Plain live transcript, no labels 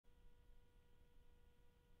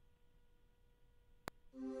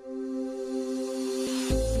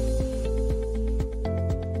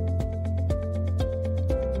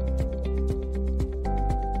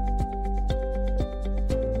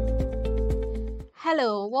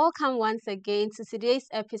Hello, welcome once again to today's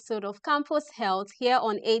episode of Campus Health here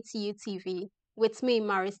on ATU TV with me,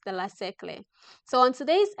 Maristella Sekle. So on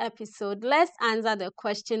today's episode, let's answer the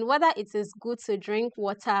question whether it is good to drink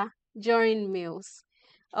water during meals.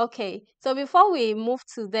 Okay, so before we move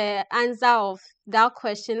to the answer of that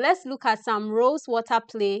question, let's look at some roles water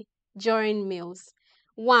play during meals.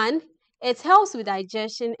 One, it helps with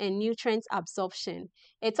digestion and nutrient absorption.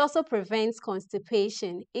 It also prevents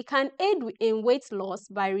constipation. It can aid in weight loss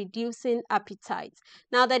by reducing appetite.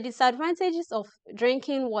 Now, the disadvantages of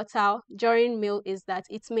drinking water during meal is that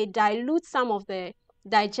it may dilute some of the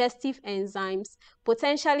digestive enzymes,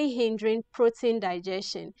 potentially hindering protein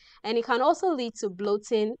digestion, and it can also lead to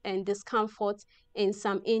bloating and discomfort in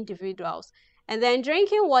some individuals. And then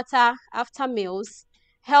drinking water after meals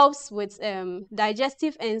helps with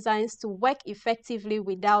digestive enzymes to work effectively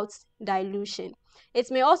without dilution.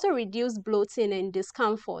 It may also reduce bloating and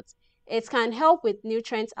discomfort. It can help with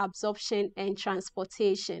nutrient absorption and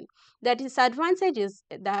transportation. The disadvantage is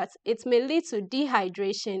that it may lead to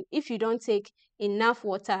dehydration if you don't take enough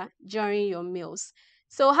water during your meals.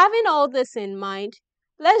 So having all this in mind,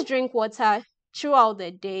 let's drink water throughout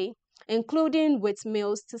the day, including with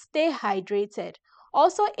meals, to stay hydrated.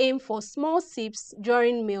 Also aim for small sips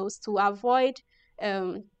during meals to avoid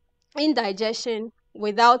indigestion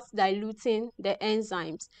without diluting the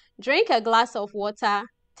enzymes. Drink a glass of water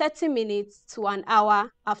 30 minutes to an hour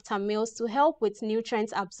after meals to help with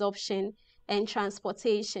nutrient absorption and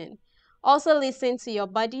transportation. Also listen to your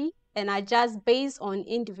body and adjust based on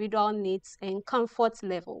individual needs and comfort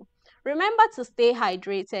level. Remember to stay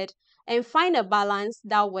hydrated and find a balance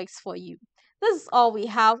that works for you. This is all we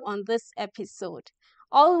have on this episode.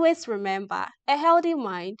 Always remember, a healthy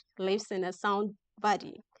mind lives in a sound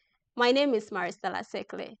body. My name is Maristella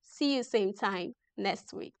Sekle. See you same time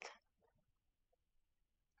next week.